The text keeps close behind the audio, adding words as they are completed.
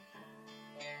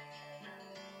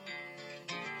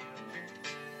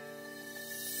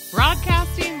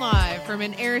Broadcasting live from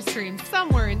an Airstream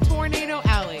somewhere in Tornado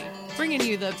Alley, bringing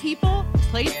you the people,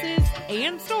 places,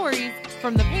 and stories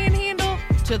from the Panhandle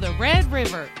to the Red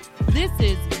River. This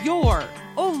is your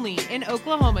Only in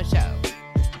Oklahoma show.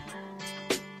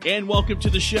 And welcome to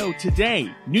the show today,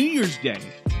 New Year's Day.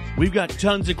 We've got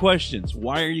tons of questions.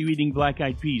 Why are you eating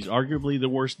black-eyed peas? Arguably the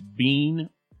worst bean.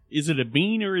 Is it a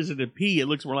bean or is it a pea? It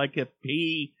looks more like a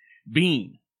pea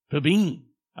bean. Bean.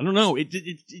 I don't know.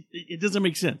 It doesn't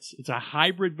make sense. It's a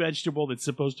hybrid vegetable that's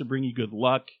supposed to bring you good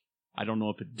luck. I don't know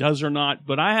if it does or not,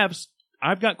 but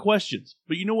I've got questions.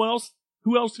 But you know what else?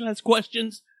 Who else has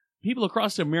questions? People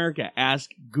across America ask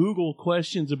Google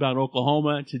questions about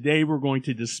Oklahoma. Today we're going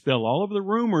to dispel all of the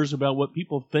rumors about what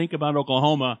people think about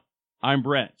Oklahoma. I'm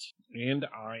Brett. And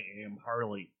I am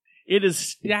Harley. It is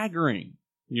staggering.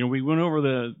 You know, we went over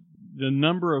the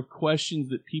number of questions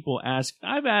that people ask.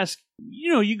 I've asked,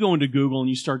 you go into Google and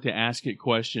you start to ask it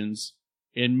questions,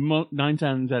 and 9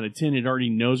 times out of 10, it already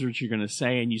knows what you're going to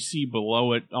say, and you see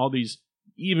below it all these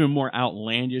even more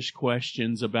outlandish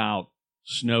questions about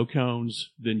snow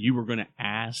cones than you were going to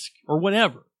ask, or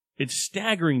whatever. It's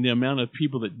staggering the amount of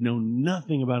people that know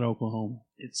nothing about Oklahoma.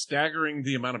 It's staggering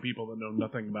the amount of people that know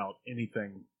nothing about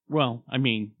anything. Well, I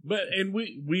mean... And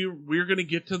we're going to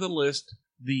get to the list,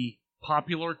 the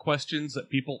popular questions that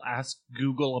people ask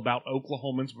Google about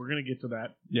Oklahomans. We're going to get to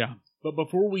that. Yeah. But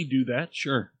before we do that...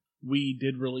 Sure. We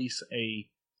did release a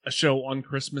show on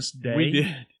Christmas Day.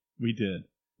 We did.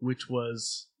 Which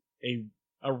was a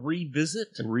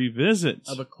revisit. A revisit.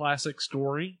 Of a classic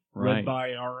story. Right. Read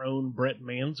by our own Brett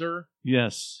Manzer.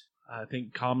 Yes. I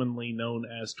think commonly known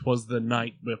as 'Twas the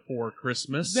Night Before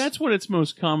Christmas. That's what it's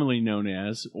most commonly known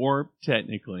as, or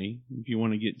technically, if you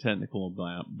want to get technical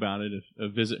about it, a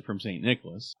visit from St.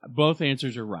 Nicholas. Both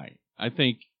answers are right. I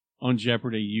think on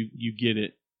Jeopardy, you get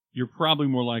it. You're probably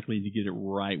more likely to get it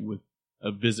right with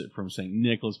a visit from St.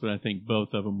 Nicholas, but I think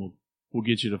both of them will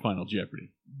get you to Final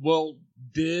Jeopardy. Well,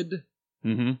 did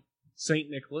St.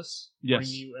 Nicholas bring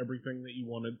you everything that you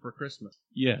wanted for Christmas?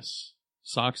 Yes.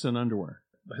 Socks and underwear.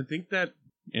 I think that...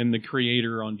 And the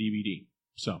creator on DVD.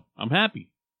 So, I'm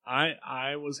happy.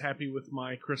 I was happy with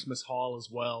my Christmas haul as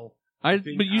well. I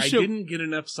didn't get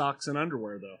enough socks and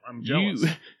underwear, though. I'm jealous.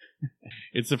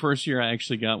 It's the first year I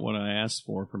actually got what I asked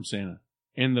for from Santa.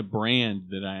 And the brand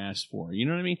that I asked for. You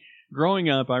know what I mean? Growing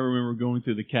up, I remember going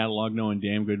through the catalog knowing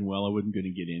damn good and well I wasn't going to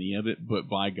get any of it. But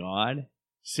by God,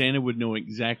 Santa would know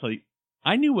exactly...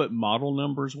 I knew what model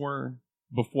numbers were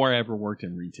before I ever worked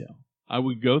in retail. I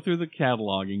would go through the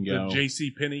catalog and go... The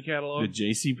JCPenney catalog?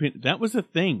 The JCPenney... That was the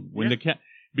thing. When when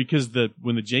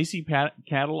the JCPenney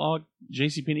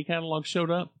catalog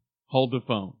showed up, hold the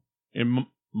phone. And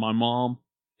my mom,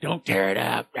 don't tear it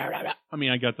up. I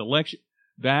mean, I got the lecture,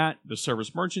 the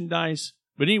service merchandise.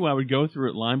 But anyway, I would go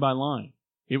through it line by line.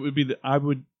 It would be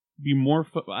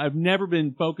I've never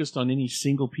been focused on any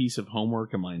single piece of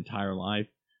homework in my entire life.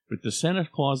 But the Santa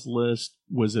Claus list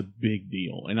was a big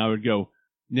deal. And I would go...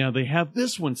 Now, they have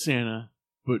this one, Santa,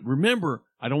 but remember,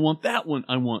 I don't want that one.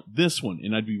 I want this one.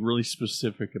 And I'd be really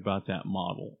specific about that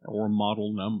model or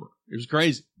model number. It was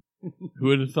crazy. Who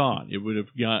would have thought? It would have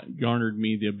garnered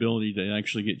me the ability to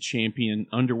actually get Champion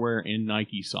underwear and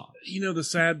Nike socks. You know, the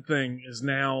sad thing is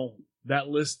now that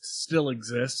list still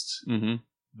exists,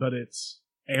 but it's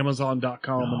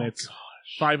Amazon.com and it's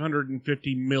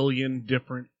 550 million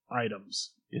different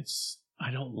items.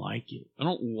 I don't like it. I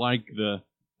don't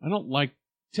like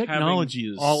technology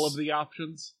is all of the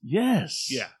options. Yes.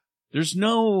 Yeah. There's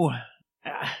no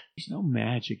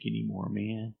magic anymore,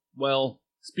 man. Well,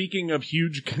 speaking of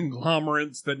huge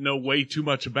conglomerates that know way too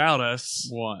much about us,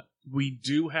 what? We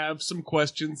do have some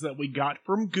questions that we got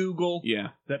from Google.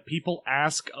 Yeah. That people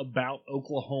ask about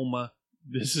Oklahoma.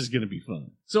 This is going to be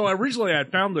fun. So originally I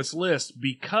found this list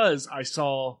because I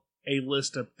saw a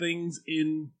list of things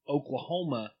in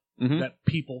Oklahoma that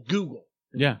people Google.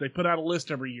 Yeah. They put out a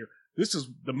list every year. This is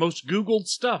the most Googled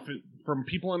stuff from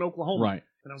people in Oklahoma. Right.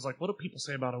 And I was like, what do people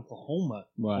say about Oklahoma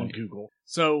right. on Google?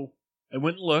 So I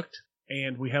went and looked,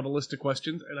 and we have a list of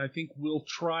questions, and I think we'll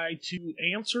try to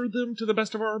answer them to the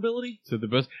best of our ability. To the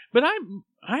best. But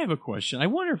I have a question. I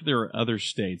wonder if there are other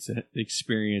states that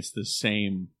experience the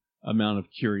same amount of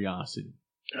curiosity.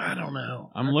 I don't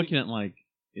know. I'm looking at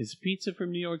is pizza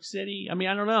from New York City? I mean,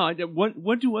 I don't know.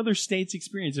 What do other states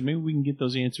experience? And maybe we can get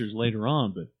those answers later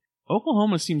on, but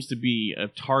Oklahoma seems to be a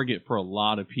target for a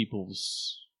lot of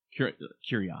people's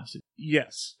curiosity.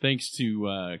 Yes. Thanks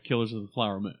to Killers of the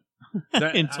Flower Moon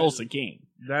and Tulsa King.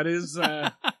 That is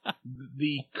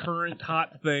the current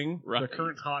hot thing, right. The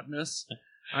current hotness.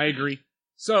 I agree.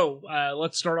 So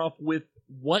let's start off with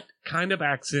what kind of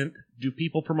accent do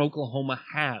people from Oklahoma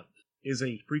have? is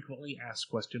a frequently asked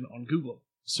question on Google.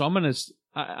 So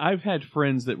I've had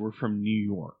friends that were from New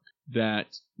York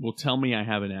that will tell me I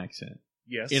have an accent.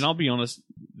 Yes. And I'll be honest,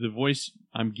 the voice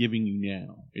I'm giving you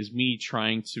now is me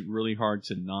trying to really hard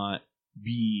to not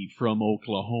be from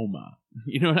Oklahoma.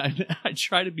 You know, I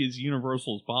try to be as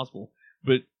universal as possible.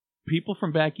 But people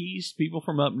from back east, people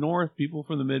from up north, people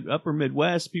from the upper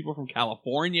Midwest, people from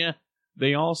California,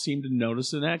 they all seem to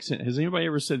notice an accent. Has anybody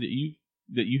ever said that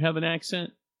you have an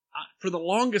accent? For the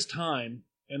longest time,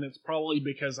 and it's probably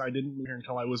because I didn't move here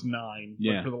until I was 9,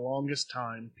 but for the longest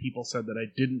time, people said that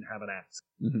I didn't have an accent.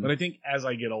 Mm-hmm. But I think as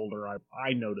I get older,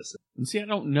 I notice it. And see, I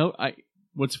don't know.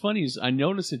 What's funny is I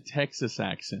notice a Texas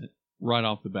accent right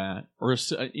off the bat, or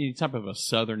any type of a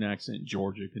southern accent,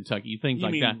 Georgia, Kentucky, things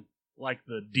like that. Like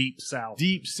the deep south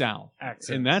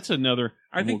accent. And that's another.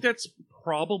 I think that's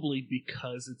probably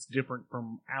because it's different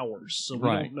from ours, so we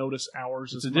don't notice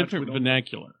ours as much. It's a different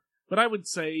vernacular. But I would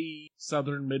say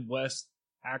southern Midwest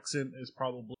accent is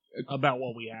probably about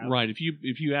what we have. Right. If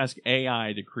you ask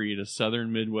AI to create a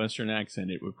southern Midwestern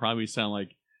accent, it would probably sound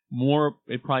like more.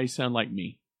 It probably sound like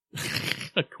me,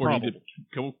 according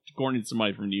to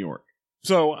somebody from New York.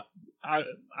 So I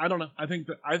don't know. I think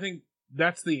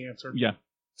that's the answer. Yeah.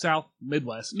 South,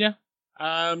 Midwest. Yeah.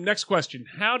 Next question.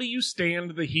 How do you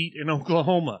stand the heat in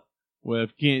Oklahoma? Well,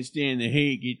 if you can't stand the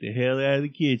heat, get the hell out of the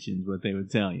kitchen is what they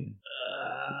would tell you.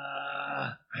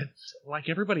 Like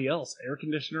everybody else. Air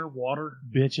conditioner, water.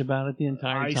 Bitch about it the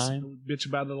entire time. Bitch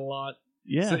about it a lot.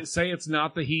 Yeah. Say it's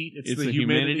not the heat, it's the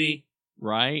humidity.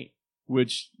 Right?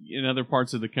 Which, in other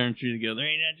parts of the country, they go, there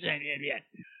ain't nothing yet.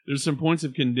 There's some points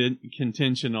of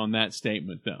contention on that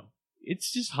statement, though.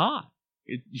 It's just hot.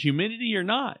 Humidity or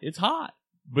not, it's hot.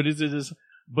 But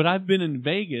But I've been in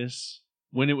Vegas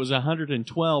when it was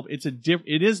 112.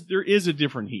 There is a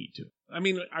different heat to it. I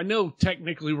mean, I know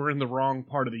technically we're in the wrong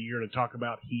part of the year to talk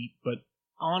about heat, but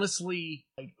honestly,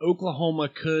 like Oklahoma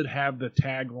could have the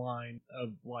tagline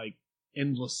of like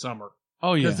endless summer.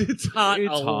 Oh yeah, because it's hot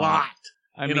lot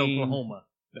in Oklahoma.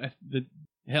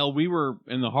 Hell, we were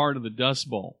in the heart of the Dust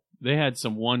Bowl. They had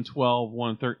some 112,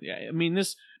 130. I mean,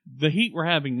 the heat we're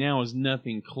having now is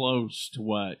nothing close to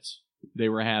what they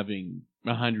were having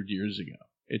 100 years ago.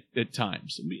 At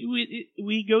times,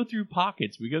 we go through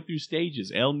pockets, we go through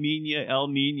stages. El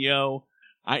Nino.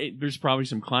 There's probably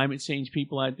some climate change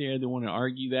people out there that want to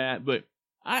argue that, but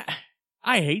I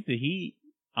hate the heat.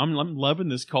 I'm loving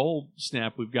this cold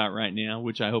snap we've got right now,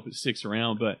 which I hope it sticks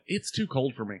around. But it's too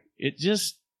cold for me.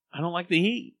 I don't like the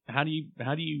heat. How do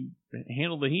you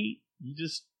handle the heat? You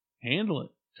just handle it.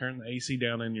 Turn the AC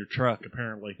down in your truck.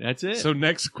 Apparently, that's it. So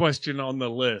next question on the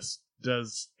list.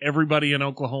 Does everybody in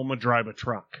Oklahoma drive a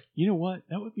truck? You know what?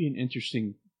 That would be an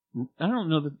interesting... I don't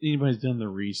know that anybody's done the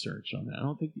research on that. I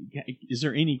don't think... Is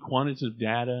there any quantitative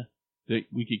data that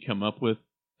we could come up with?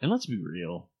 And let's be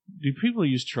real. Do people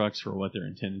use trucks for what they're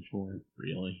intended for?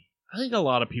 Really? I think a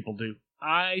lot of people do.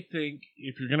 I think,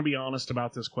 if you're going to be honest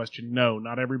about this question, no,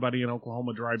 not everybody in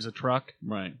Oklahoma drives a truck.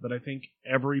 Right. But I think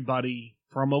everybody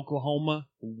from Oklahoma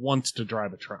wants to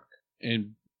drive a truck.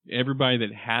 And everybody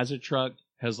that has a truck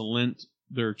has lent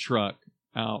their truck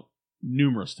out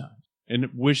numerous times and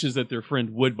wishes that their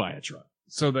friend would buy a truck.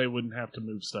 So they wouldn't have to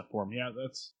move stuff for them. Yeah,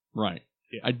 that's... Right.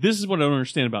 Yeah. This is what I don't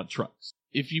understand about trucks.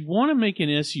 If you want to make an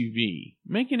SUV,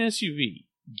 make an SUV.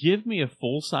 Give me a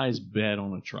full-size bed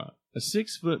on a truck. A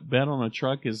 6-foot bed on a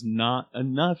truck is not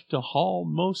enough to haul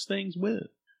most things with.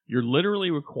 You're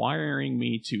literally requiring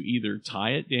me to either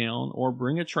tie it down or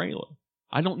bring a trailer.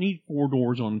 I don't need 4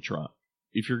 doors on a truck.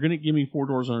 If you're going to give me 4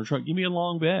 doors on a truck, give me a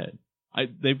long bed.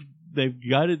 They've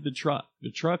gutted the truck. The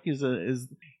truck is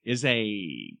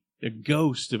a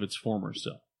ghost of its former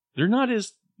self. They're not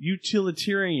as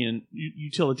utilitarian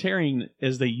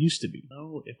as they used to be.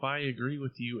 No, if I agree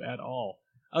with you at all.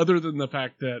 Other than the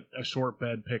fact that a short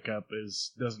bed pickup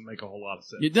doesn't make a whole lot of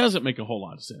sense. It doesn't make a whole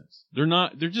lot of sense.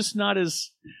 They're just not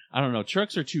as, I don't know,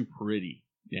 trucks are too pretty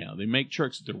now. They make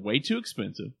trucks, they're way too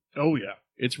expensive. Oh yeah.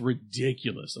 It's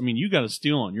ridiculous. I mean, you got a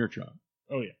steal on your truck.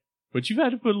 Oh, yeah. But you've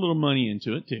had to put a little money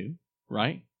into it, too,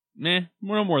 right? No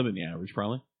more than the average,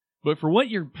 probably. But for what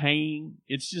you're paying,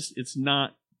 it's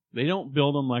not, they don't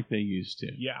build them like they used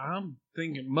to. Yeah, I'm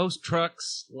thinking most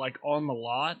trucks, like on the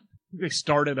lot, they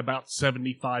start at about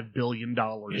 $75 billion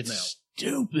now. It's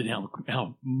stupid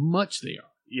how much they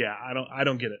are. Yeah, I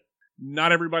don't get it.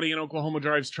 Not everybody in Oklahoma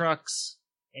drives trucks,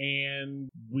 and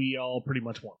we all pretty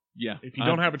much want. Yeah. If you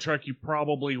don't have a truck, you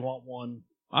probably want one.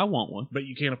 I want one. But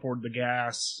you can't afford the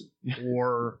gas,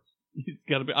 or...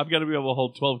 I've got to be able to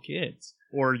hold 12 kids.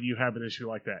 Or you have an issue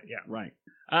like that, yeah. Right.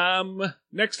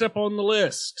 Next up on the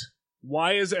list,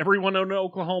 why is everyone in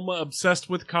Oklahoma obsessed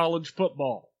with college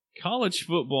football? college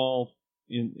football,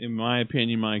 in my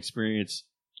opinion, my experience,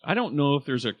 I don't know if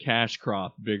there's a cash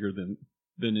crop bigger than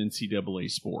NCAA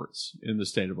sports in the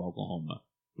state of Oklahoma.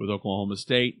 With Oklahoma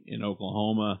State and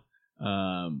Oklahoma,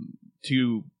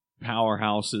 two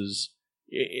powerhouses.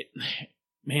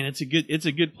 Man, it's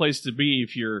a good place to be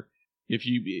if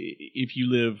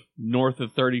you live north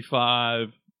of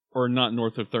 35, or not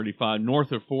north of 35,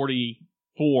 north of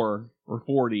 44 or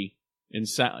 40, and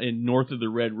north of the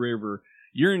Red River.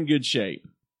 You're in good shape.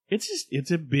 It's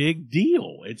a big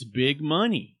deal. It's big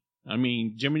money. I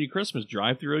mean, Jiminy Christmas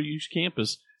drive through OU's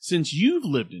campus since you've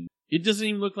lived in. It doesn't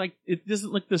even look like, it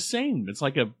doesn't look the same. It's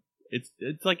like it's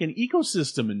like an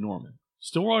ecosystem in Norman.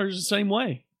 Stillwater's the same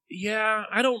way. Yeah,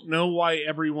 I don't know why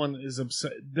everyone is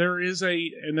upset. There is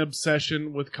an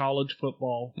obsession with college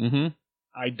football. Mm-hmm.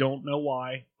 I don't know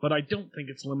why, but I don't think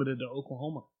it's limited to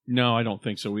Oklahoma. No, I don't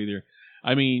think so either.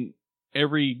 I mean,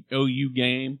 every OU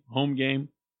game, home game,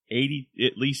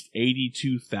 at least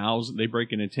 82,000. They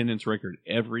break an attendance record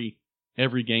every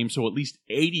game, so at least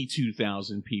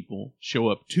 82,000 people show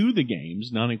up to the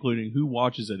games, not including who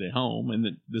watches it at home,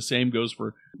 and the same goes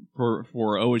for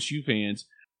OSU fans.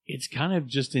 It's kind of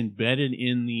just embedded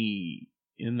in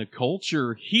the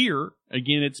culture here.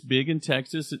 Again, it's big in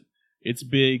Texas. It's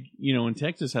big, and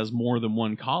Texas has more than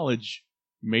one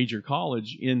major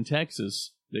college in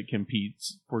Texas that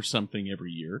competes for something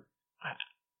every year.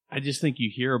 I just think you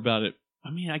hear about it. I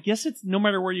mean, I guess it's no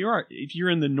matter where you are. If you're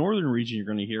in the northern region, you're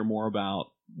going to hear more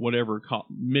about whatever,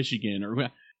 Michigan, or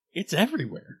it's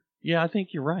everywhere. Yeah, I think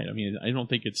you're right. I mean, I don't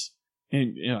think it's,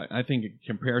 and I think in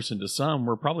comparison to some,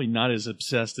 we're probably not as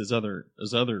obsessed as other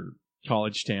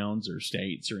college towns or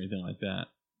states or anything like that.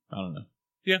 I don't know.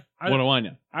 Yeah, what do I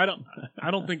know? I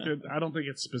don't think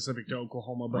it's specific to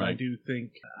Oklahoma, but right.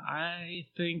 I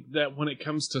think that when it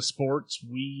comes to sports,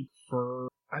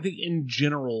 I think in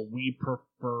general we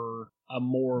prefer a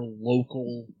more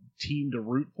local team to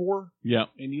root for. Yeah,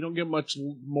 and you don't get much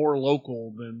more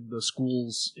local than the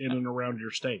schools in and around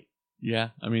your state. Yeah,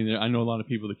 I mean, I know a lot of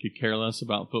people that could care less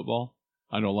about football.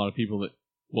 I know a lot of people that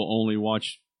will only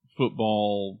watch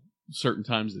football certain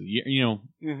times of the year.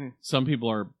 Mm-hmm. Some people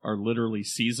are literally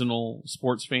seasonal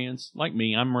sports fans. Like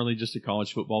me, I'm really just a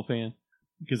college football fan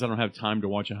because I don't have time to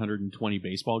watch 120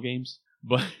 baseball games.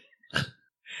 But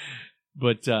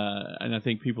and I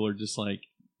think people are just like,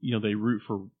 they root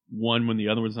for one when the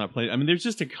other one's not playing. I mean, there's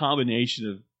just a combination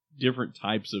of different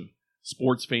types of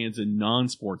sports fans and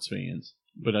non-sports fans.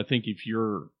 But I think if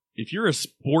you're a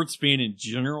sports fan in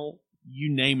general,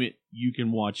 you name it, you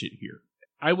can watch it here.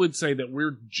 I would say that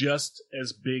we're just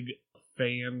as big a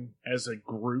fan as a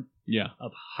group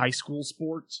of high school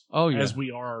sports as we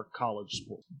are college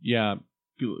sports. Yeah,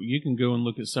 you can go and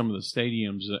look at some of the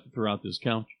stadiums throughout this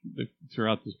country,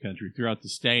 throughout the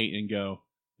state, and go,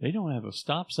 they don't have a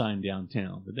stop sign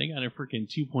downtown, but they got a freaking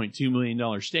 $2.2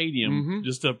 million stadium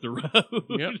just up the road.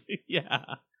 Yep. Yeah.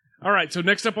 All right, so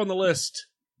next up on the list,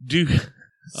 I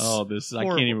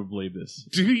can't even believe this.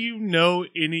 Do you know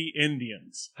any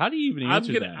Indians? How do you even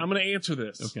answer that? I'm going to answer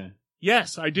this. Okay.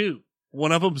 Yes, I do.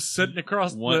 One of them's sitting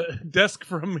across the desk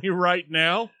from me right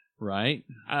now. Right.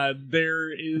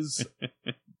 There is.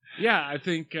 Yeah, I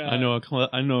think. I know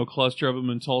a cluster of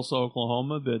them in Tulsa,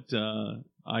 Oklahoma that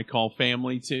I call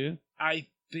family too. I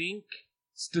think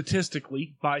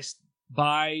statistically,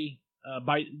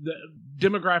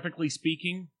 demographically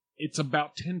speaking, it's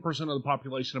about 10% of the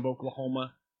population of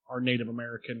Oklahoma are Native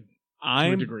American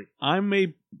to a degree.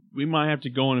 We might have to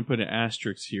go in and put an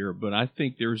asterisk here, but I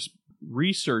think there's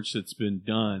research that's been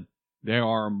done. There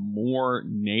are more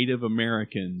Native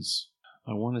Americans,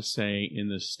 I want to say, in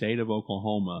the state of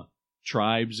Oklahoma,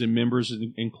 tribes and members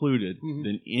included,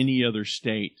 than any other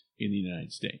state in the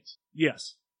United States.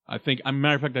 Yes. I think, as a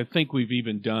matter of fact, I think we've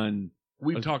even done...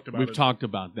 We've talked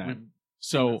about that.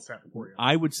 So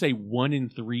I would say 1 in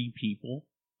 3 people.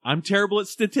 I'm terrible at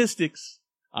statistics.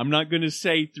 I'm not going to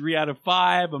say 3 out of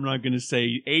 5. I'm not going to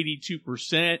say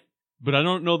 82%. But I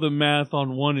don't know the math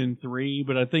on 1 in 3.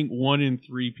 But I think 1 in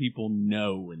 3 people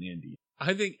know an Indian.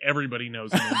 I think everybody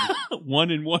knows an Indian.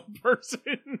 1 in 1 person.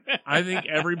 I think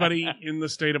everybody in the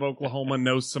state of Oklahoma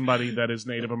knows somebody that is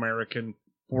Native American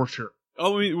for sure.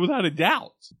 Oh, I mean, without a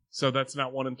doubt. So that's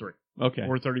not 1 in 3. Okay.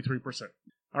 Or 33%.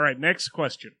 All right, next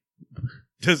question.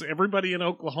 Does everybody in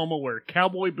Oklahoma wear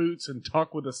cowboy boots and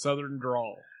talk with a southern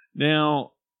drawl?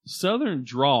 Now, southern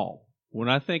drawl, when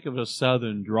I think of a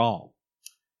southern drawl,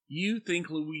 you think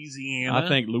Louisiana? I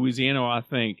think Louisiana, or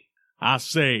I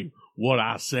say what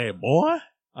I say, boy.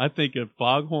 I think of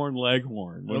Foghorn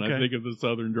Leghorn when I think of the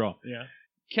southern drawl. Yeah.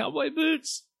 Cowboy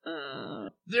boots?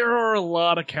 There are a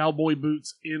lot of cowboy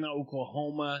boots in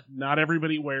Oklahoma. Not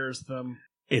everybody wears them.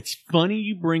 It's funny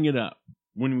you bring it up.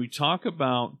 When we talk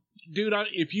about... Dude,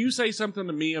 if you say something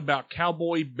to me about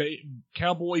cowboy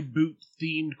boot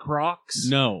themed Crocs,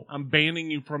 no, I'm banning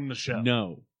you from the show.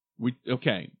 No.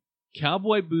 Okay.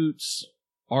 Cowboy boots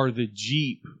are the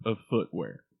Jeep of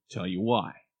footwear. Tell you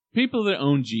why. People that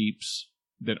own Jeeps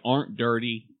that aren't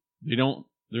dirty, they don't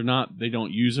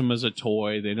use them as a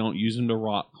toy. They don't use them to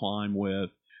rock climb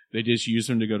with. They just use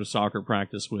them to go to soccer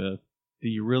practice with. Do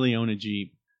you really own a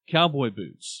Jeep? Cowboy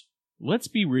boots. Let's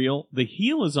be real. The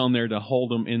heel is on there to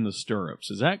hold them in the stirrups.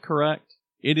 Is that correct?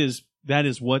 That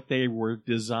is what they were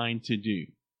designed to do.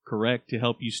 Correct? To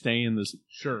help you stay in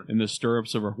the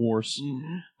stirrups of a horse.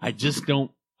 Mm-hmm.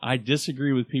 I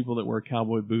disagree with people that wear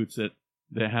cowboy boots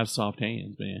that have soft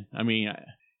hands, man. I mean,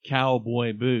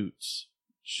 cowboy boots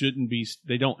shouldn't be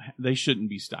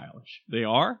stylish. They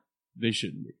are? They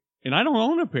shouldn't be. And I don't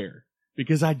own a pair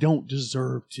because I don't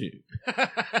deserve to.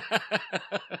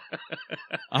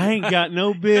 I ain't got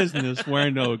no business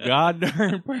wearing no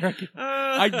goddamn pair.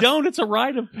 I don't. It's a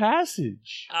rite of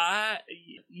passage. I'm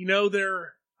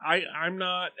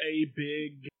not a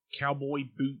big cowboy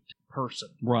boot person.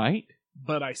 Right.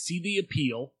 But I see the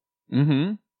appeal.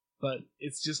 Mm-hmm. But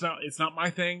it's not my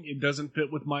thing. It doesn't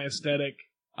fit with my aesthetic.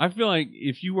 I feel like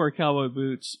if you wear cowboy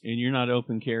boots and you're not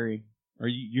open carry,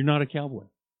 you're not a cowboy.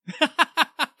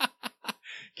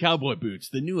 Cowboy boots,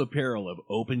 the new apparel of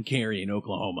open carry in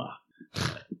Oklahoma.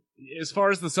 As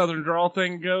far as the Southern drawl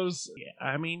thing goes,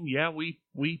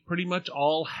 we pretty much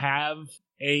all have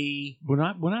a...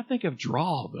 When I think of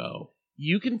drawl, though...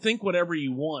 You can think whatever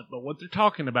you want, but what they're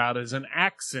talking about is an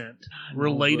accent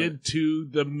related to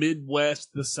the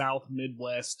Midwest, the South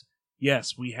Midwest.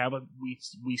 Yes, we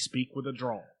we speak with a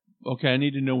drawl. Okay, I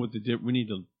need to know what we need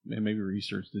to maybe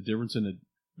research the difference in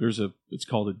it's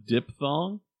called a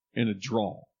diphthong and a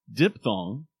drawl.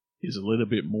 Diphthong is a little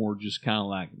bit more just kind of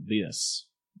like this.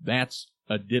 That's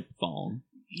a diphthong.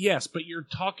 Yes, but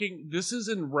this is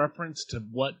in reference to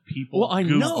what people Google. I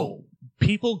know.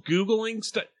 People Googling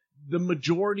stuff. The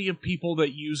majority of people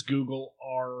that use Google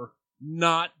are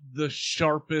not the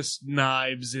sharpest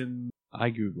knives in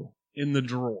the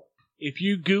drawer. If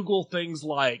you Google things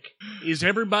like, is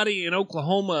everybody in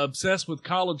Oklahoma obsessed with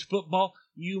college football?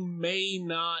 You may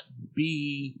not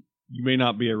be a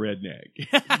redneck.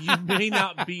 You may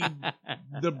not be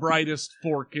the brightest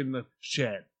fork in the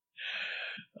shed.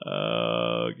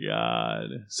 Oh,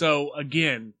 God. So,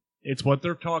 again, it's what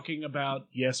they're talking about.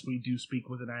 Yes, we do speak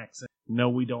with an accent. No,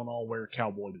 we don't all wear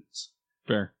cowboy boots.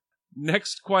 Fair.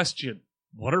 Next question.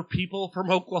 What are people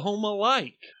from Oklahoma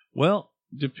like? Well,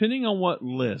 depending on what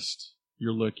list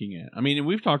you're looking at. I mean, and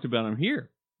we've talked about them here.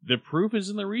 The proof is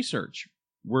in the research.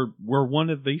 We're one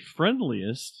of the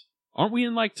friendliest. Aren't we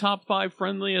in like top 5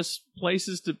 friendliest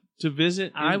places to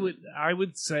visit? I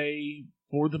would say,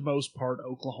 for the most part,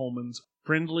 Oklahomans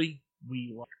friendly.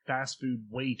 We like fast food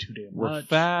way too damn much. We're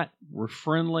fat. We're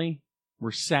friendly.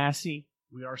 We're sassy.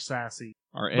 We are sassy.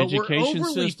 Our education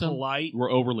system. Polite.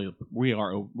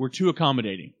 We're too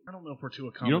accommodating. I don't know if we're too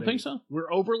accommodating. You don't think so? We're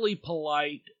overly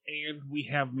polite and we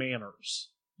have manners.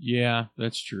 Yeah,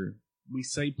 that's true. We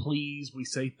say please. We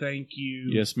say thank you.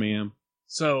 Yes, ma'am.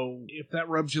 So if that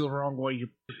rubs you the wrong way, you're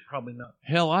probably not.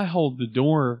 Hell, I hold the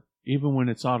door even when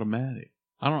it's automatic.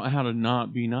 I don't know how to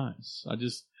not be nice.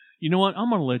 You know what?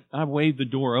 I wave the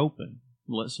door open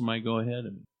and let somebody go ahead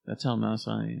of me. That's how nice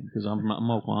I am, because I'm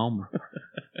Oklahoma.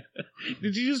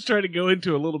 Did you just try to go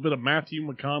into a little bit of Matthew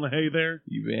McConaughey there?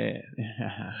 You bet.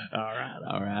 All right.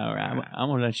 I'm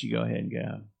going to let you go ahead and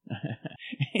go.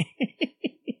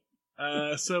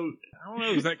 So, I don't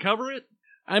know. Does that cover it?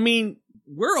 I mean,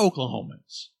 we're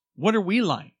Oklahomans. What are we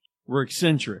like? We're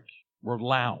eccentric. We're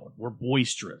loud. We're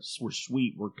boisterous. We're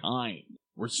sweet. We're kind.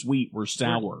 We're sweet. We're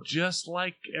sour. We're just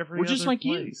like we're just like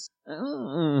place. I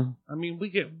mean,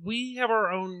 we have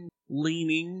our own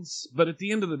leanings, but at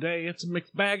the end of the day, it's a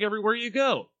mixed bag everywhere you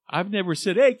go. I've never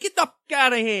said, "Hey, get the fuck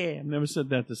out of here." I've never said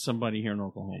that to somebody here in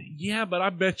Oklahoma. Yeah, but I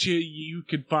bet you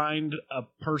could find a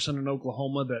person in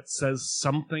Oklahoma that says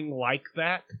something like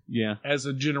that. Yeah, as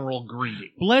a general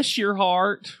greeting. Bless your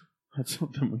heart. That's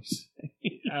something we say.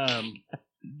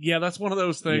 Yeah, that's one of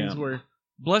those things where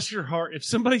bless your heart. If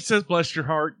somebody says bless your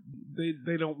heart,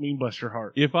 they don't mean bless your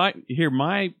heart. If I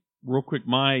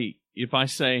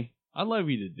say I love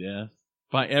you to death,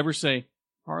 if I ever say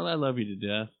Harley, I love you to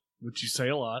death, which you say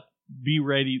a lot, be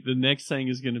ready. The next thing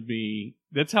is going to be,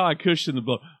 that's how I cushion the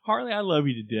blow. Harley, I love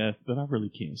you to death, but I really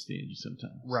can't stand you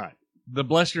sometimes. Right. The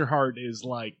bless your heart is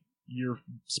like you're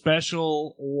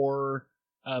special, or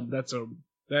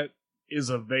that is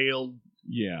a veiled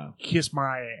Yeah. Kiss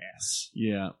my ass.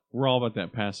 Yeah. We're all about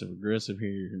that passive aggressive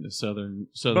here in the southern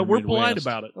But we're Midwest. polite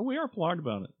about it. Oh, we are polite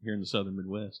about it here in the southern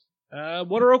Midwest.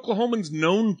 What are Oklahomans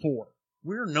known for?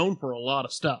 We're known for a lot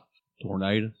of stuff.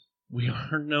 Tornadoes. We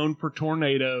are known for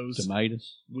tornadoes.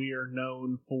 Tomatoes. We are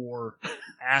known for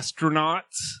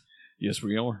astronauts. Yes,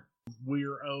 we are.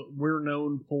 We're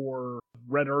known for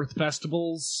Red Earth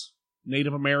festivals,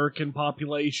 Native American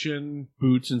population,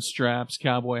 Boots and straps,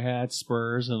 cowboy hats,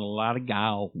 spurs, and a lot of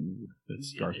guile.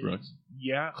 That's Garth Brooks.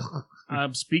 Yeah.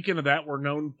 Speaking of that, we're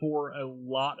known for a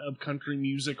lot of country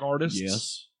music artists.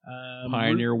 Yes.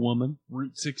 Pioneer Woman.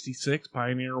 Route 66,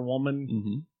 Pioneer Woman.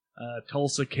 Mm-hmm.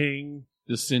 Tulsa King.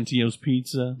 DeCentio's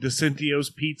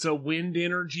Pizza. Wind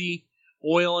Energy.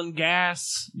 Oil and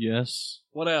gas. Yes.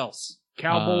 What else?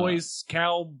 Cowboys.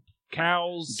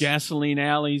 Cows. Gasoline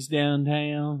alleys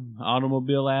downtown.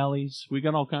 Automobile alleys. We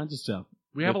got all kinds of stuff.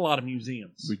 We have a lot of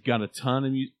museums. We've got a ton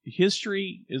of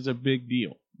history is a big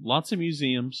deal. Lots of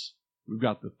museums. We've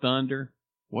got the Thunder.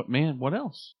 What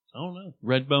else? I don't know.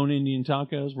 Redbone Indian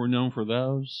tacos. We're known for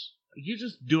those. You're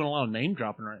just doing a lot of name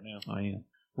dropping right now. I am.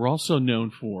 We're also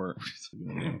known for...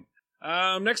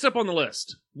 Next up on the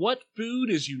list. What food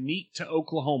is unique to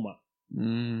Oklahoma?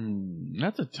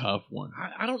 That's a tough one.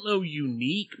 I don't know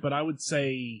unique, but I would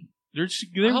say...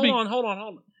 Hold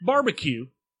on. Barbecue.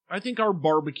 I think our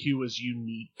barbecue is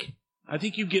unique. I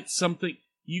think you get something...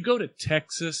 You go to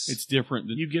Texas... It's different.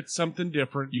 You get something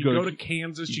different. You go to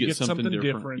Kansas, you get something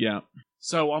different. Yeah.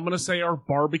 So I'm going to say our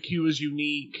barbecue is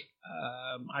unique.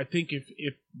 I think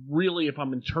if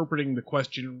I'm interpreting the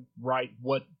question right,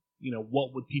 what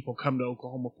would people come to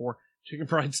Oklahoma for? Chicken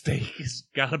fried steak has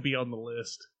got to be on the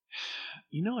list.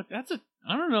 You know what?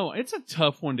 I don't know. It's a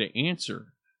tough one to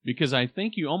answer because I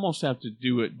think you almost have to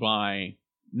do it by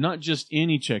not just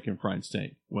any chicken fried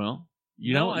steak. Well,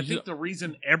 I think the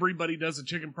reason everybody does a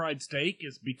chicken fried steak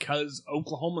is because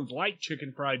Oklahomans like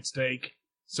chicken fried steak.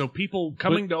 So people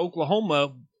coming to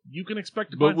Oklahoma, you can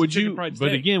expect to find some chicken fried steak.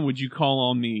 But again, would you call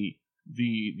on the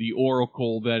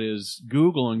oracle that is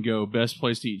Google and go best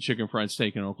place to eat chicken fried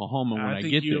steak in Oklahoma when I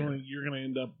get there? You're going to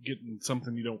end up getting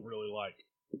something you don't really like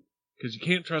because you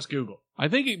can't trust Google. I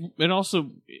think it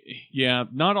also,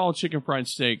 not all chicken fried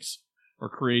steaks are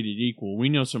created equal. We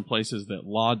know some places that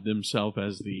laud themselves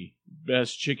as the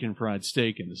best chicken fried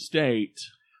steak in the state.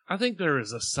 I think there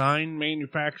is a sign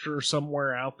manufacturer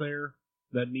somewhere out there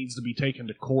that needs to be taken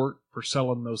to court for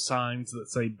selling those signs that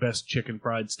say best chicken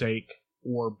fried steak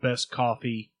or best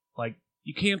coffee. Like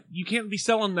you can't be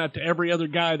selling that to every other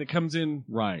guy that comes in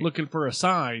looking for a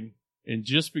sign. And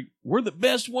we're the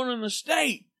best one in the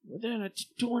state within a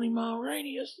 20-mile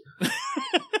radius.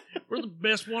 We're the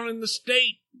best one in the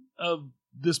state of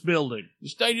this building. The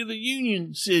State of the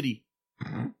Union City.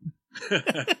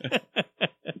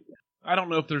 I don't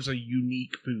know if there's a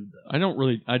unique food, though. I don't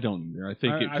either. I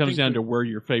think it comes down to where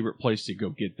your favorite place to go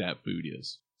get that food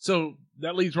is. So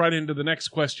that leads right into the next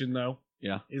question, though.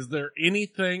 Yeah. Is there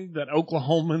anything that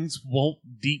Oklahomans won't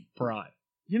deep fry?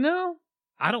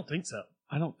 I don't think so.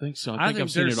 I don't think so. I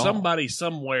think there's somebody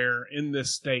somewhere in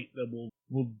this state that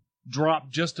will drop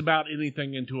just about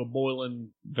anything into a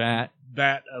boiling vat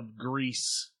of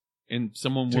grease, and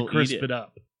someone will crisp eat it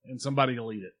up, and somebody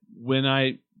will eat it. When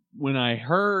I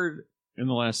heard in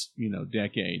the last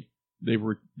decade they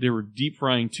were deep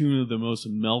frying two of the most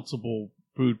meltable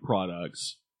food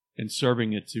products and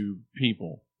serving it to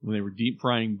people. When they were deep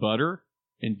frying butter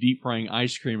and deep frying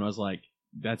ice cream, I was like,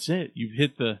 that's it. You've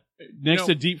hit the next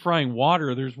to deep frying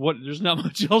water. There's not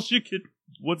much else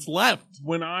what's left.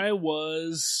 When I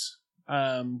was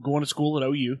going to school at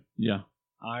OU,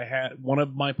 I had one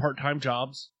of my part-time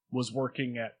jobs was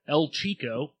working at El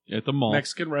Chico at the mall,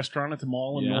 Mexican restaurant at the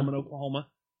mall in Norman, Oklahoma,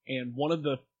 and one of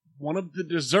the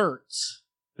desserts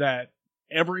that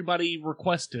everybody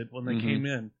requested when they came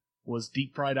in was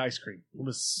deep fried ice cream. It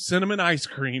was cinnamon ice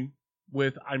cream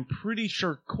with, I'm pretty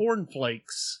sure,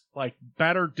 cornflakes, like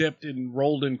batter dipped and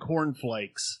rolled in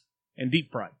cornflakes and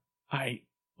deep fried. I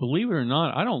believe it or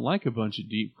not, I don't like a bunch of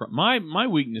deep fried. My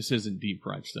weakness isn't deep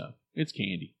fried stuff. It's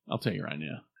candy. I'll tell you right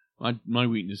now. My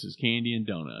weakness is candy and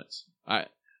donuts. I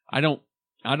don't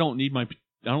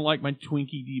like my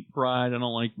Twinkie deep fried. I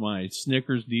don't like my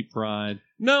Snickers deep fried.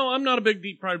 No, I'm not a big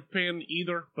deep fried fan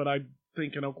either, but I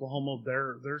think in Oklahoma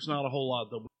there's not a whole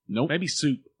lot that nope. Maybe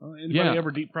soup. Anybody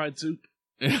ever deep fried soup?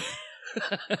 I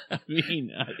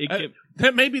mean,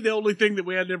 that may be the only thing that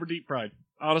we had never deep fried.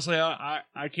 Honestly, I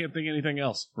can't think of anything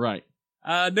else. Right.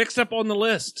 Next up on the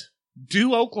list, do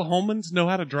Oklahomans know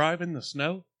how to drive in the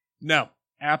snow? No,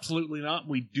 absolutely not.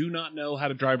 We do not know how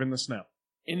to drive in the snow.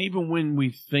 And even when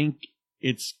we think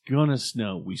it's gonna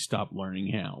snow. We stop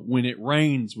learning how. When it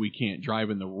rains, we can't drive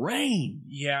in the rain.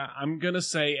 Yeah, I'm going to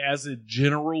say as a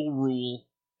general rule,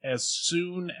 as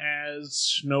soon as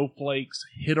snowflakes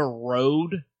hit a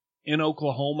road in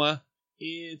Oklahoma,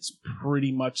 it's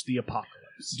pretty much the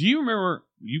apocalypse. Do you remember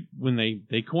when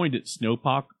they coined it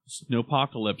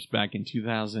snowpocalypse back in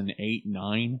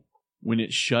 2008-9 when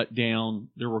it shut down?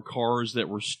 There were cars that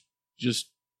were just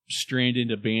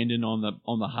stranded, abandoned on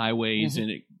the highways, and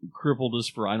it crippled us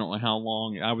for I don't know how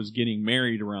long. I was getting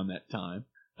married around that time,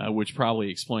 which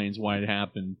probably explains why it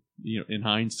happened, in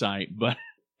hindsight. But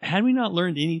had we not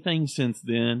learned anything since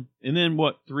then? And then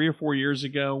 3 or 4 years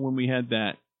ago when we had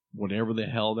that, whatever the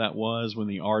hell that was, when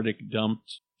the Arctic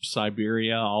dumped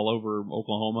Siberia all over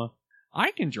Oklahoma,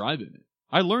 I can drive in it.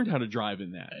 I learned how to drive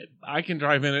in that. I can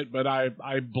drive in it, but I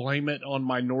blame it on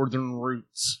my northern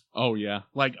roots. Oh, yeah.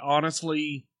 Like,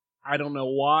 honestly, I don't know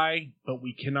why, but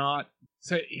we cannot.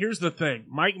 Say, here's the thing.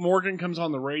 Mike Morgan comes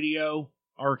on the radio,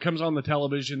 or comes on the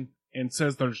television, and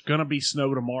says there's going to be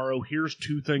snow tomorrow. Here's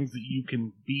 2 things that you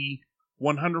can be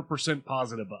 100%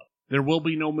 positive of. There will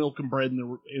be no milk and bread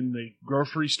in the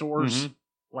grocery stores,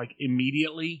 like,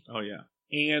 immediately. Oh, yeah.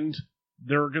 And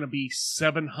there are going to be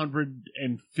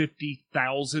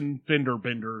 750,000 fender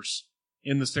benders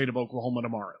in the state of Oklahoma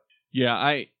tomorrow. Yeah,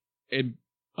 I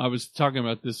was talking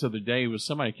about this the other day with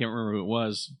somebody, I can't remember who it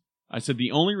was. I said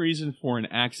the only reason for an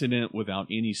accident without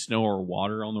any snow or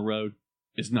water on the road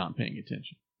is not paying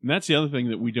attention. And that's the other thing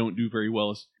that we don't do very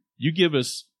well is you give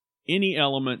us any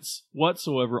elements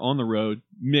whatsoever on the road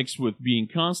mixed with being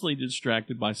constantly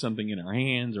distracted by something in our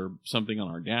hands or something on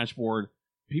our dashboard.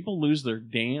 People lose their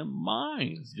damn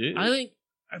minds, dude. I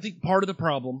think part of the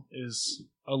problem is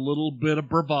a little bit of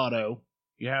bravado.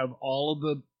 You have all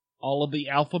of the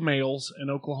alpha males in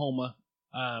Oklahoma.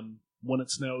 When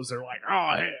it snows, they're like,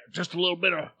 "Oh, hey, just a little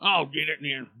bit of, get it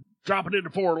in. Drop it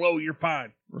into 4 low, you're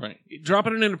fine." Right.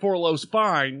 Dropping it into 4 low is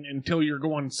fine until you're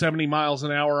going 70 miles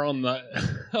an hour on the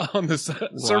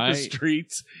surface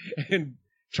streets and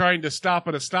trying to stop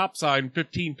at a stop sign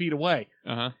 15 feet away.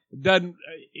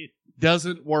 It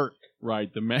doesn't work. Right.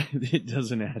 It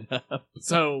doesn't add up.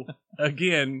 So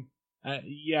again,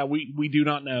 we do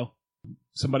not know.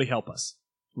 Somebody help us.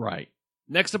 Right.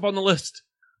 Next up on the list,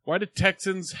 why do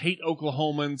Texans hate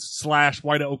Oklahomans /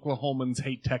 why do Oklahomans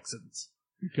hate Texans?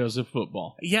 Because of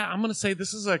football. Yeah, I'm going to say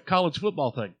this is a college football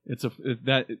thing.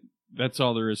 That's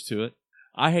all there is to it.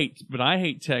 I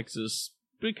hate Texas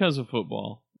because of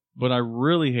football, but I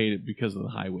really hate it because of the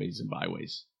highways and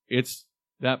byways. It's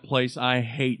that place. I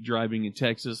hate driving in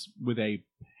Texas with a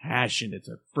passion. It's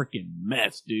a freaking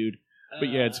mess, dude. But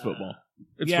yeah, it's football.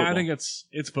 Football. I think it's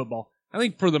football. I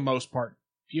think for the most part,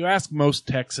 if you ask most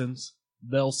Texans,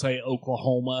 they'll say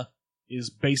Oklahoma is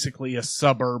basically a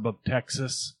suburb of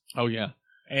Texas. Oh, yeah.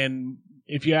 And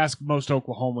if you ask most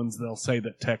Oklahomans, they'll say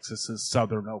that Texas is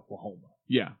southern Oklahoma.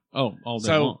 Yeah. Oh, all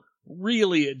day long.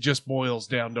 Really, it just boils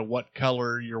down to what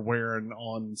color you're wearing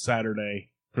on Saturday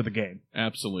for the game.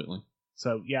 Absolutely.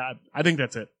 So, yeah, I think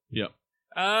that's it. Yep.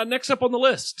 Next up on the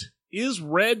list, is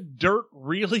red dirt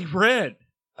really red?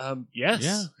 Yes.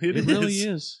 Yeah, it really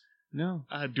is. No.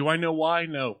 Do I know why?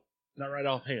 No. Not right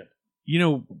offhand.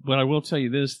 But I will tell you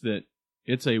this, that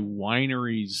it's a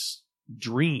winery's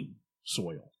dream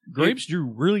soil. Grapes do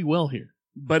really well here.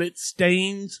 But it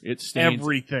stains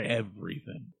everything.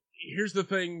 Everything. Here's the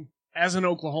thing. As an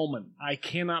Oklahoman, I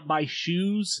cannot buy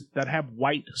shoes that have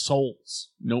white soles.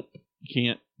 Nope. You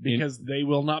can't. Because they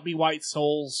will not be white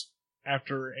soles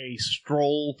after a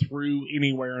stroll through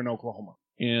anywhere in Oklahoma.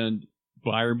 And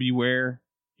buyer beware,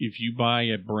 if you buy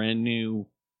a brand new,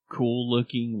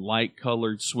 cool-looking,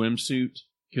 light-colored swimsuit,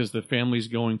 because the family's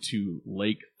going to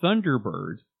Lake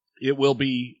Thunderbird, it will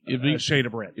be a shade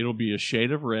of red. It'll be a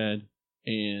shade of red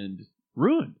and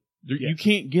ruined. You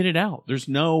can't get it out. There's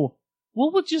no,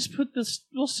 we'll just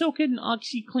we'll soak it in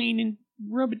OxyClean and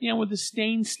rub it down with a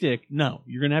stain stick. No,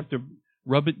 you're going to have to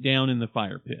rub it down in the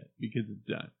fire pit because it's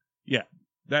done. Yeah.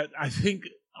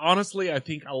 Honestly, I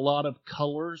think a lot of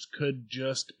colors could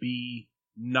just be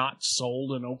not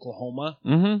sold in Oklahoma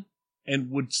and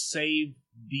would save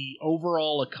the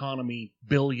overall economy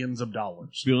billions of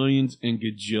dollars. Billions and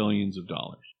gajillions of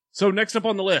dollars. So next up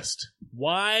on the list,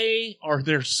 why are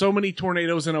there so many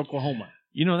tornadoes in Oklahoma?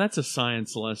 That's a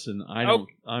science lesson.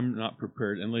 I'm not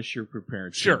prepared unless you're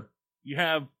prepared. Sure. You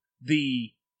have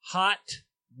the hot,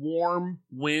 warm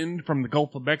wind from the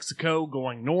Gulf of Mexico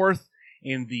going north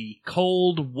and the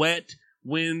cold, wet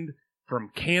wind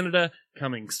from Canada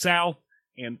coming south,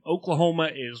 and Oklahoma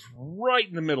is right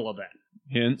in the middle of that.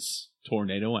 Hence,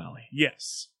 Tornado Alley.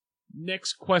 Yes.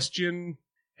 Next question.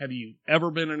 Have you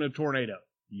ever been in a tornado?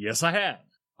 Yes, I have.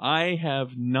 I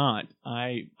have not.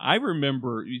 I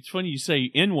remember, it's funny you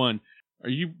say in one. Are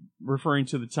you referring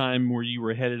to the time where you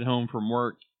were headed home from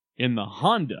work in the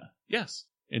Honda? Yes.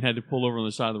 And had to pull over on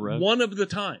the side of the road? One of the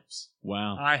times.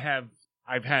 Wow.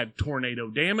 I've had tornado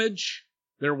damage.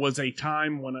 There was a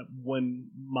time when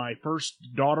my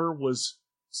first daughter was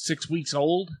 6 weeks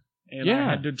old, and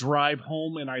I had to drive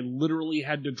home, and I literally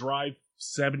had to drive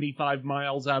 75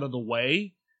 miles out of the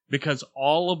way because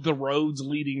all of the roads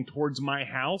leading towards my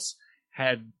house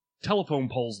had telephone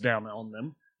poles down on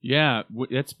them. Yeah,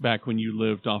 that's back when you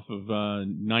lived off of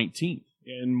 19th.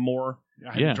 And more.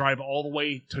 I had to drive all the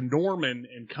way to Norman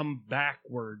and come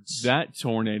backwards. That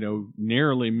tornado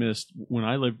narrowly missed when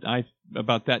I lived.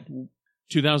 About that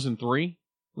 2003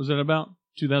 was that about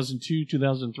 2002,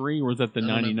 2003, or was that the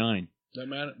 99? That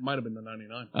might have been the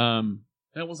 99.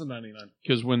 That wasn't 99.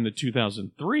 Because when the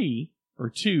 2003 or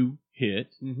 2 hit,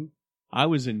 I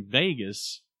was in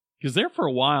Vegas. Because there for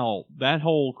a while, that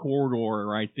whole corridor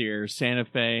right there, Santa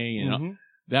Fe,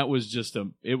 that was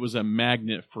it was a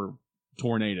magnet for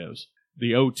tornadoes.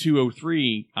 The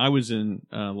 0203, I was in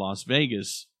Las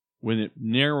Vegas when it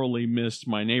narrowly missed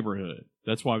my neighborhood.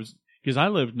 That's why because I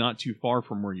lived not too far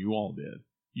from where you all did.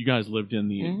 You guys lived in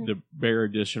the Bear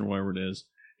Edition, whatever it is,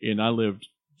 and I lived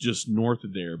just north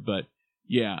of there. But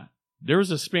yeah, there was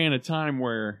a span of time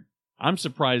where I'm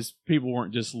surprised people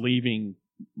weren't just leaving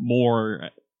more,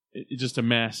 just a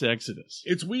mass exodus.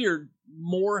 It's weird.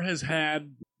 Moore has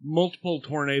had multiple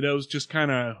tornadoes just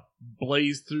kind of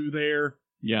blaze through there.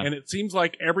 Yeah. And it seems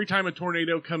like every time a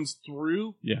tornado comes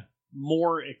through,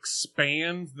 Moore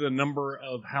expands the number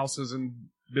of houses and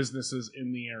businesses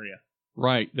in the area.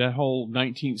 Right. That whole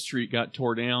 19th Street got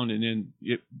tore down, and then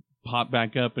it popped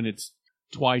back up, and it's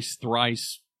twice,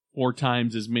 thrice, 4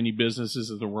 times as many businesses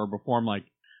as there were before. I'm like,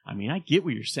 I mean, I get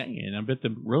what you're saying. I bet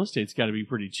the real estate's got to be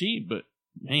pretty cheap, but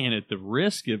man, at the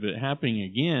risk of it happening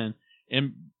again,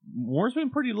 and Moore's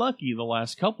been pretty lucky the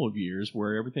last couple of years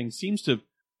where everything's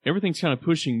kind of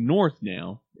pushing north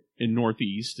now, in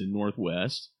northeast and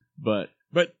northwest. But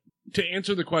to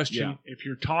answer the question, if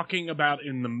you're talking about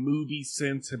in the movie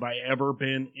sense, have I ever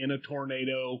been in a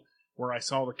tornado where I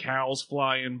saw the cows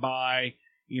flying by,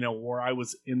 where I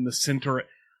was in the center?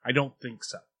 I don't think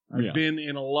so. I've been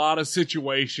in a lot of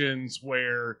situations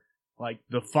where, like,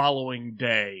 the following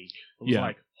day, it was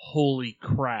like, holy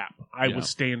crap, I was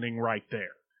standing right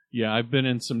there. Yeah, I've been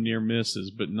in some near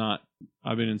misses, but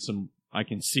I've been in some, I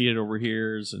can see it over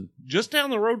here. And just down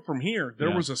the road from here,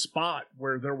 there was a spot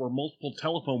where there were multiple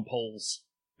telephone poles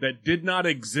that did not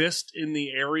exist in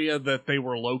the area that they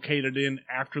were located in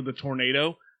after the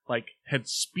tornado, like, had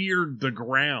speared the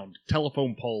ground,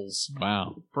 telephone poles.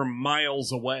 Wow. From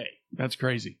miles away. That's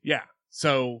crazy. Yeah.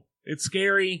 So, it's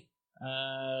scary,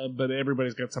 but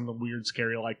everybody's got something weird,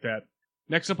 scary like that.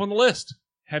 Next up on the list,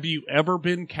 have you ever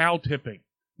been cow tipping?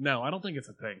 No, I don't think it's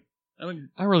a thing.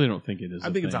 I really don't think it is.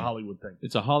 I think it's a Hollywood thing.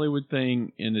 It's a Hollywood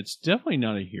thing, and it's definitely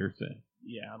not a here thing.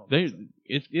 Yeah, I don't think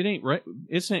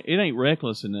so. It ain't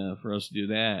reckless enough for us to do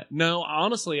that. No,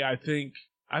 honestly, I think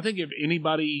if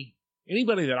anybody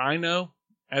that I know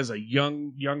as a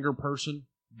younger person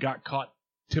got caught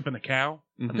tipping a cow,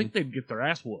 I think they'd get their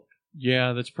ass whooped.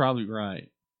 Yeah, that's probably right.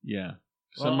 Yeah,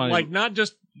 like not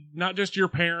just your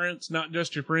parents, not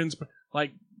just your friends, but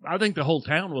like I think the whole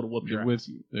town would have whooped your ass.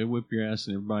 They whip your ass,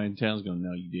 and everybody in town's going to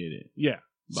know you did it. Yeah.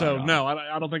 So no,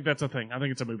 I don't think that's a thing. I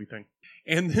think it's a movie thing.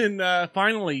 And then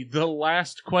finally, the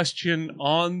last question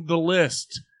on the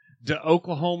list: do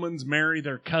Oklahomans marry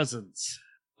their cousins?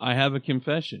 I have a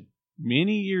confession.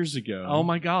 Many years ago. Oh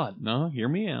my God! No, hear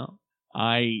me out.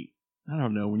 I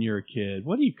don't know. When you're a kid,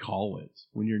 what do you call it?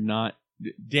 When you're not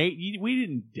date? We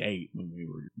didn't date when we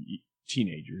were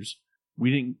teenagers.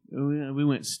 We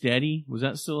went steady. Was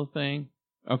that still a thing?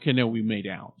 Okay, no, we made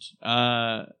out.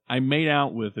 I made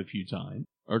out with a few times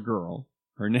a girl.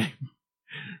 Her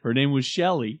name was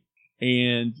Shelly,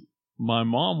 and my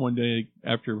mom one day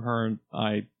after her and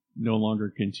I no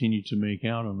longer continued to make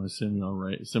out on a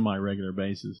semi-regular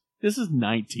basis. This is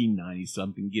 1990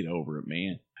 something. Get over it,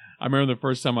 man. I remember the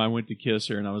first time I went to kiss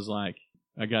her, and I was like,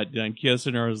 I got done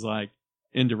kissing her. I was like,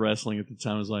 into wrestling at the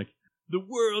time. I was like, the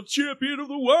world champion of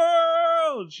the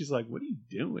world. She's like, what are you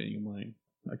doing? I'm like,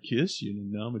 I kissed you,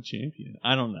 and now I'm a champion.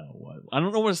 I don't know what I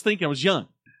was thinking. I was young.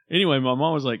 Anyway, my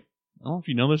mom was like, I don't know if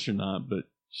you know this or not, but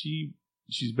she's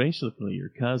basically your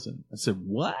cousin. I said,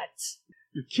 what?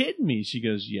 You're kidding me? She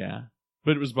goes, yeah.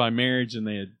 But it was by marriage, and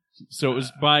it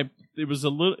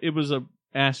was a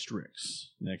asterisk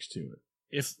next to it.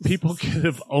 If people could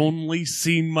have only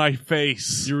seen my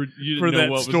face for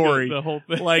that story, the whole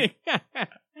thing. Like,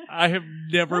 I have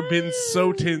never been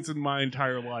so tense in my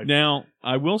entire life. Now,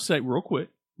 I will say real quick,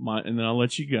 and then I'll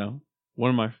let you go.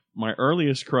 One of my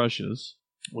earliest crushes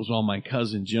was on my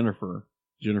cousin Jennifer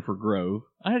Grove.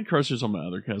 I had crushes on my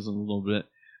other cousin a little bit,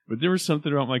 but there was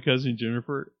something about my cousin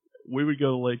Jennifer. We would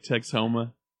go to Lake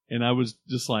Texoma, and I was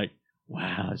just like,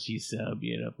 wow, she's so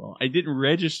beautiful. It didn't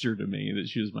register to me that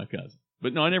she was my cousin.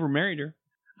 But no, I never married her.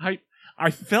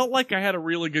 I felt like I had a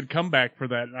really good comeback for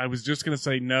that, and I was just going to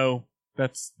say, no,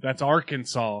 that's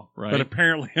Arkansas. Right. But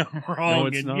apparently I'm wrong. No,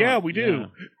 it's not. Yeah, we do.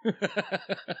 Yeah.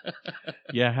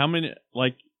 Yeah, how many,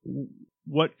 like,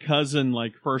 what cousin,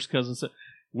 like first cousin,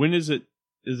 when is it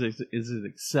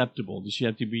acceptable? Does she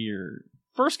have to be your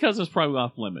first cousin's probably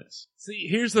off limits? See,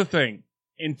 here's the thing.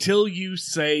 Until you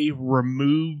say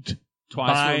removed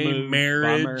by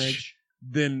marriage,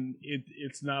 then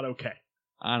it's not okay.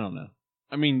 I don't know.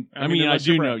 I mean, I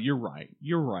do know. You're right.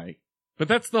 But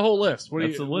that's the whole list. What do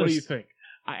you think?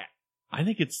 I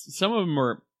think it's some of them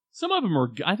are.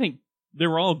 I think they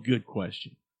were all good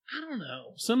questions. I don't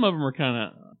know. Some of them are kind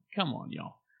of. Come on,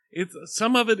 y'all.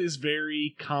 Some of it is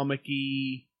very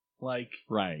comic-y, like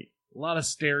right. A lot of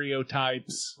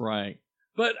stereotypes, right.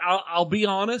 But I'll be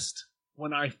honest.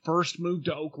 When I first moved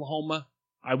to Oklahoma,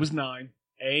 I was 9.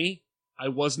 I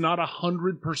was not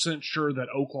 100% sure that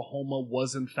Oklahoma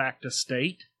was in fact a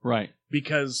state. Right.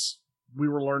 Because we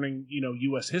were learning,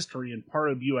 U.S. history, and part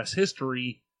of U.S.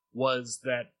 history was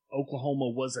that Oklahoma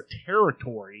was a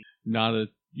territory.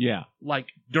 Like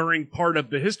during part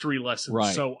of the history lesson.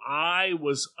 Right. So I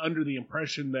was under the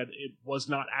impression that it was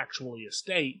not actually a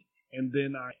state, and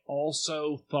then I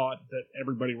also thought that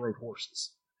everybody rode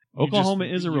horses. Oklahoma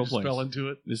is a real place. Fell into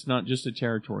it. It's not just a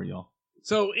territory, y'all.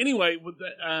 So anyway,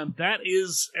 that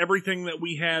is everything that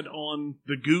we had on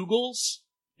the Googles.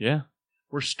 Yeah.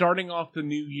 We're starting off the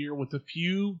new year with a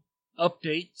few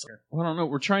updates. Well, I don't know.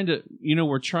 We're trying to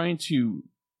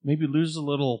maybe lose a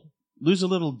little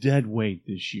dead weight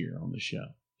this year on the show.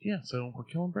 Yeah. So we're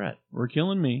killing Brett. We're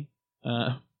killing me.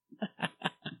 So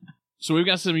we've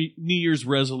got some New Year's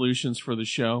resolutions for the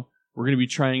show. We're going to be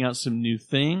trying out some new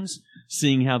things,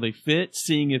 seeing how they fit,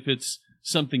 seeing if it's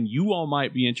something you all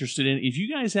might be interested in. If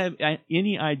you guys have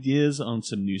any ideas on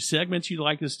some new segments you'd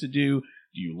like us to do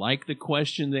you like the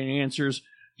question and answers?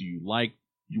 Do you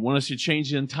want us to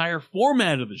change the entire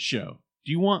format of the show?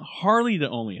 Do you want Harley to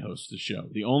only host the show?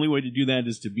 The only way to do that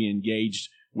is to be engaged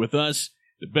with us.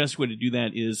 The best way to do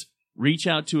that is reach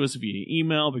out to us via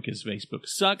email, because Facebook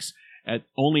sucks, at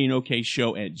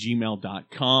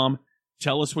onlyanokshow@gmail.com.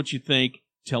 Tell us what you think.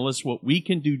 Tell us what we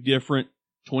can do different.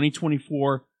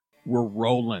 2024, we're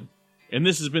rolling. And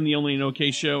this has been the Only an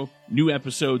OK Show. New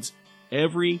episodes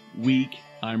every week.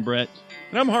 I'm Brett.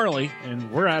 And I'm Harley,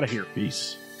 and we're out of here.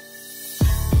 Peace.